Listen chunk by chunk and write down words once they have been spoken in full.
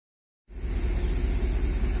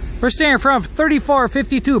We're staying in front of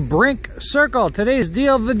 3452 Brink Circle. Today's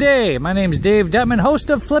deal of the day. My name is Dave Dettmann,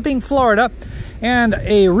 host of Flipping Florida, and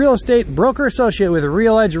a real estate broker associate with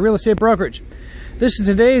Real Edge Real Estate Brokerage. This is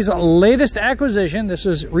today's latest acquisition. This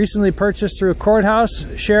was recently purchased through a courthouse,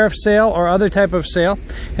 sheriff's sale, or other type of sale.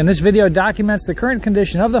 And this video documents the current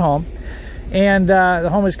condition of the home. And the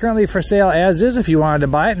home is currently for sale as is if you wanted to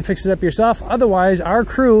buy it and fix it up yourself. Otherwise, our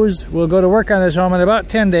crews will go to work on this home in about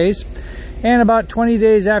 10 days. And about 20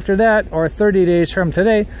 days after that, or 30 days from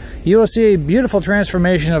today, you will see a beautiful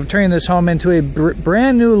transformation of turning this home into a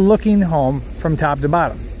brand new looking home from top to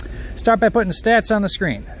bottom. Start by putting stats on the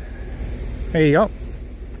screen. There you go.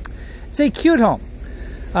 It's a cute home.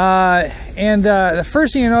 The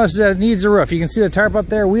first thing you notice is that it needs a roof. You can see the tarp up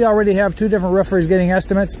there. We already have 2 different roofers getting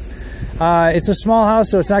estimates. It's a small house,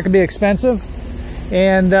 so it's not going to be expensive.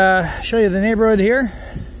 And show you the neighborhood here.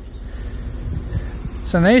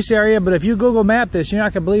 It's a nice area, but if you Google map this, you're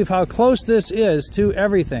not going to believe how close this is to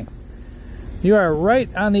everything. You are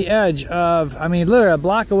right on the edge of, I mean, literally a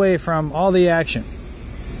block away from all the action.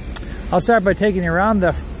 I'll start by taking you around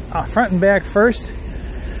the front and back first.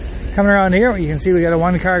 Coming around here, you can see we got a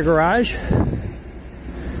 1-car garage.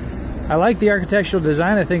 I like the architectural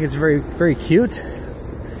design. I think it's very, very cute.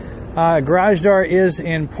 Garage door is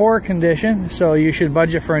in poor condition, so you should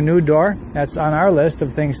budget for a new door. That's on our list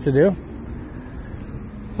of things to do.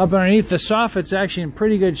 Up underneath the soffit's actually in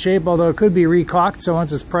pretty good shape, although it could be recaulked, so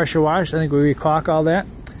once it's pressure washed, I think we recaulk all that.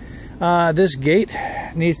 This gate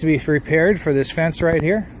needs to be repaired for this fence right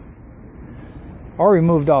here, or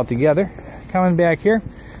removed altogether. Coming back here,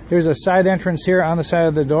 there's a side entrance here on the side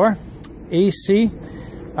of the door. AC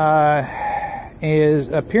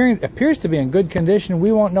appears to be in good condition.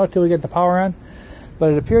 We won't know till we get the power on,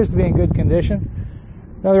 but it appears to be in good condition.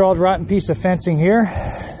 Another old rotten piece of fencing here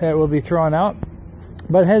that will be thrown out.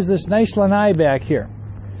 But it has this nice lanai back here.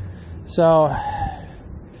 So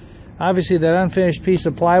obviously that unfinished piece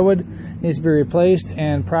of plywood needs to be replaced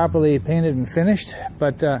and properly painted and finished.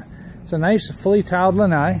 But it's a nice fully tiled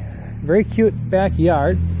lanai. Very cute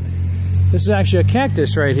backyard. This is actually a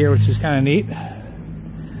cactus right here, which is kind of neat.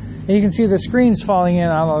 And you can see the screens falling in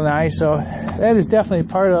on the lanai, so that is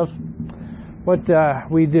definitely part of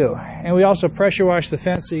what we do. And we also pressure wash the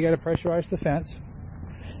fence, so you got to pressure wash the fence.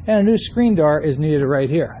 And a new screen door is needed right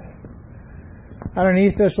here.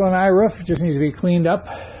 Underneath this lanai roof, just needs to be cleaned up,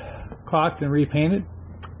 caulked, and repainted.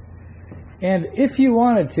 And if you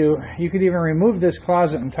wanted to, you could even remove this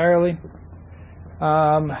closet entirely,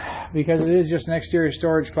 because it is just an exterior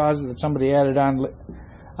storage closet that somebody added on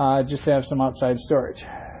just to have some outside storage.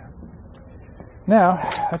 Now,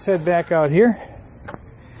 let's head back out here.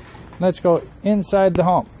 Let's go inside the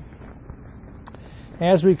home.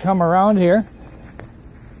 As we come around here,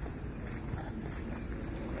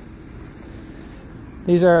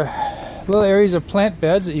 these are little areas of plant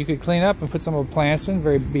beds that you could clean up and put some little plants in.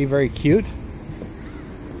 Be very cute.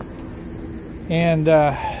 And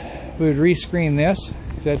we would rescreen this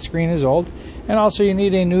because that screen is old. And also you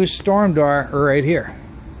need a new storm door right here.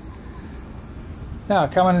 Now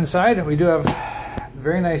coming inside, we do have a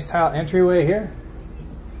very nice tile entryway here.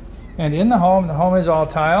 And in the home is all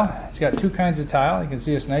tile. It's got 2 kinds of tile. You can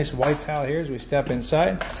see this nice white tile here as we step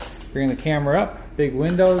inside. Bring the camera up. Big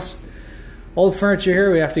windows. Old furniture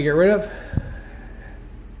here we have to get rid of.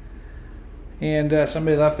 And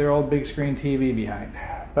somebody left their old big screen TV behind.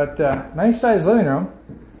 But nice sized living room.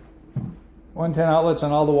 110 outlets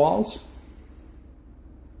on all the walls.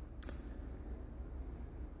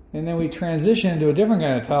 And then we transition into a different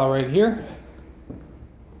kind of tile right here.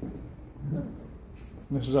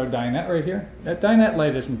 This is our dinette right here. That dinette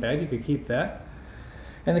light isn't bad, you could keep that.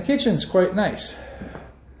 And the kitchen's quite nice.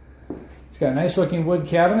 It's got nice looking wood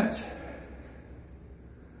cabinets.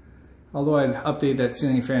 Although I'd update that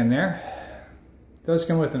ceiling fan there. It does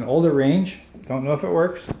come with an older range. Don't know if it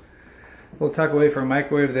works. A little tuck away for a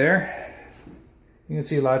microwave there. You can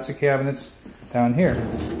see lots of cabinets down here.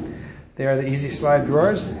 They are the easy slide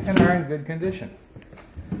drawers and are in good condition.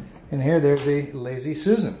 And here there's a Lazy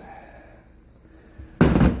Susan.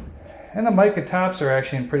 And the mica tops are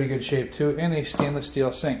actually in pretty good shape too, and a stainless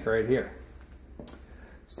steel sink right here.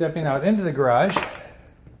 Stepping out into the garage,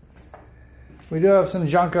 we do have some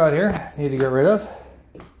junk out here need to get rid of.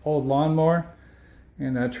 Old lawnmower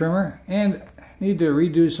and a trimmer, and need to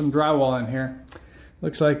redo some drywall in here.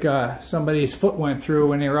 Looks like somebody's foot went through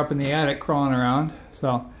when they were up in the attic crawling around,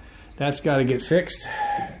 so that's got to get fixed.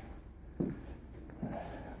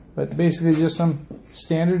 But basically just some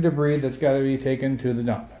standard debris that's got to be taken to the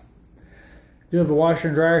dump. Do have a washer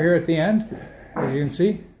and dryer here at the end, as you can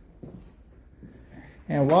see.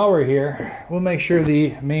 And while we're here, we'll make sure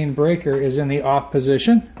the main breaker is in the off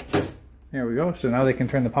position. There we go. So now they can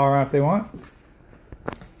turn the power on if they want.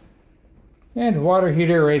 And water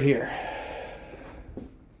heater right here.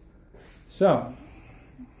 So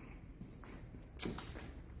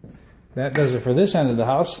that does it for this end of the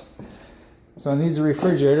house. So it needs a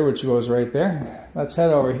refrigerator, which goes right there. Let's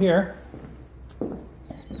head over here.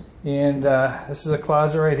 And this is a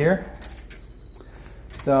closet right here.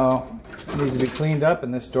 So it needs to be cleaned up,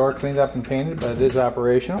 and this door cleaned up and painted, but it is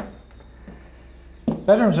operational.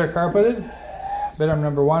 Bedrooms are carpeted. Bedroom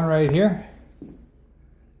number 1 right here.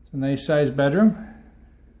 It's a nice sized bedroom.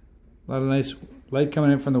 A lot of nice light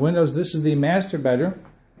coming in from the windows. This is the master bedroom.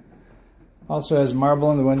 Also has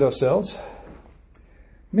marble in the window sills.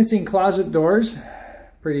 Missing closet doors.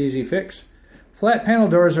 Pretty easy fix. Flat panel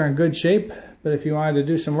doors are in good shape, but if you wanted to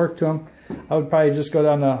do some work to them, I would probably just go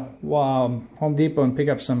down to Home Depot and pick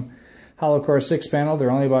up some hollow core 6 panel.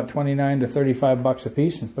 They're only about 29 to 35 bucks a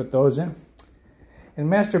piece, and put those in. And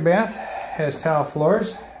master bath has tile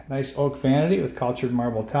floors, nice oak vanity with cultured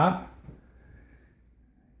marble top.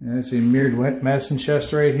 And it's a mirrored wet medicine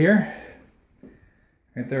chest right here.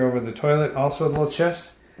 Right there over the toilet, also a little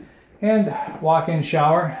chest. And walk-in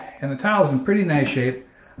shower. And the tile's in pretty nice shape.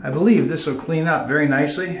 I believe this will clean up very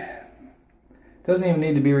nicely. Doesn't even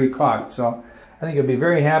need to be recaulked, so I think you'll be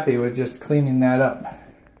very happy with just cleaning that up.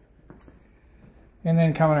 And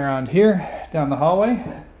then coming around here, down the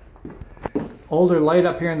hallway. Older light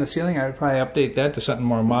up here in the ceiling, I would probably update that to something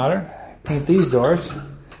more modern. Paint these doors.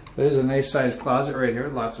 There's a nice sized closet right here,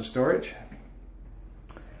 lots of storage.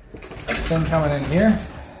 Then coming in here,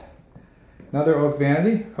 another oak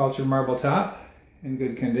vanity, cultured marble top, in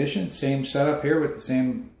good condition. Same setup here with the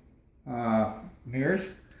same mirrors.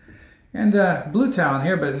 And blue tile in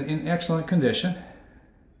here, but in excellent condition.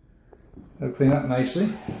 It'll clean up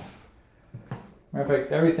nicely. Matter of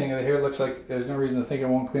fact, everything here looks like there's no reason to think it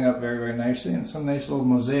won't clean up very, very nicely. And some nice little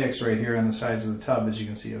mosaics right here on the sides of the tub, as you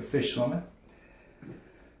can see, of fish swimming.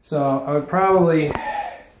 So I would probably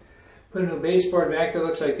put a new baseboard back there.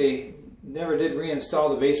 Looks like they never did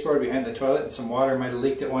reinstall the baseboard behind the toilet, and some water might have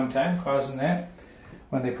leaked at one time, causing that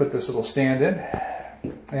when they put this little stand in.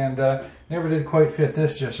 And never did quite fit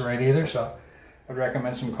this just right either, so I'd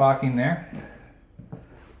recommend some caulking there.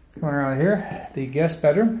 Coming around here, the guest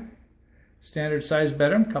bedroom. Standard size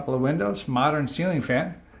bedroom, couple of windows, modern ceiling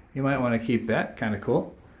fan. You might want to keep that, kind of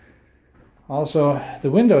cool. Also, the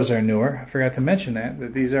windows are newer. I forgot to mention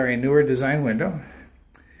that these are a newer design window.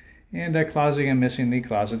 And a closet, again, missing the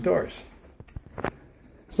closet doors.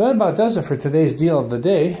 So that about does it for today's deal of the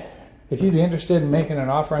day. If you'd be interested in making an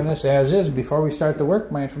offer on this as is before we start the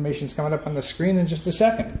work, my information is coming up on the screen in just a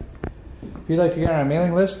second. If you'd like to get on a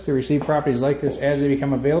mailing list to receive properties like this as they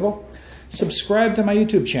become available, subscribe to my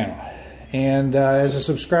YouTube channel. And as a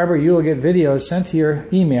subscriber, you will get videos sent to your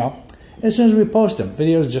email as soon as we post them,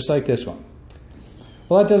 videos just like this one.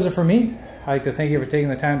 Well, that does it for me. I'd like to thank you for taking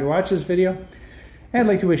the time to watch this video. And I'd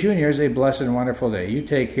like to wish you and yours a blessed and wonderful day. You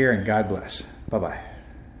take care and God bless. Bye-bye.